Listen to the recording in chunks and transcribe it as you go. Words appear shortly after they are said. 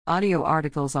Audio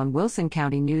articles on Wilson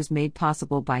County News made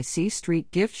possible by C Street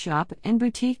Gift Shop and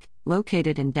Boutique,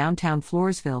 located in downtown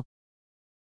Floresville.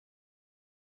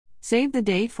 Save the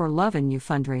date for Lovin' You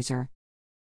fundraiser.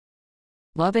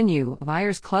 Lovin' You, a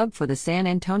buyers club for the San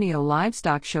Antonio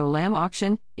Livestock Show Lamb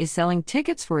Auction, is selling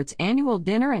tickets for its annual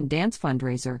dinner and dance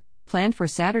fundraiser, planned for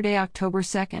Saturday, October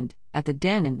 2nd, at the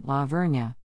Den in La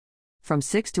Vernia. From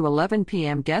 6 to 11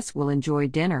 p.m., guests will enjoy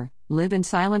dinner, live in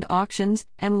silent auctions,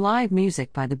 and live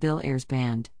music by the Bill Ayers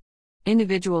Band.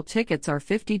 Individual tickets are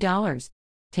 $50.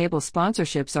 Table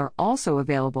sponsorships are also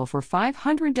available for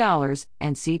 $500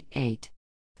 and seat 8.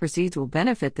 Proceeds will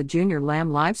benefit the Junior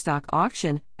Lamb Livestock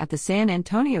Auction at the San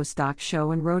Antonio Stock Show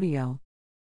and Rodeo.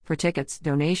 For tickets,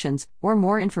 donations, or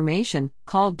more information,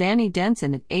 call Danny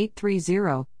Denson at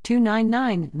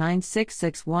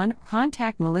 830-299-9661 or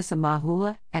contact Melissa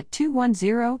Mahula at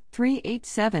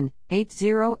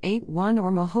 210-387-8081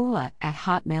 or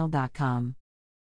mahula@hotmail.com.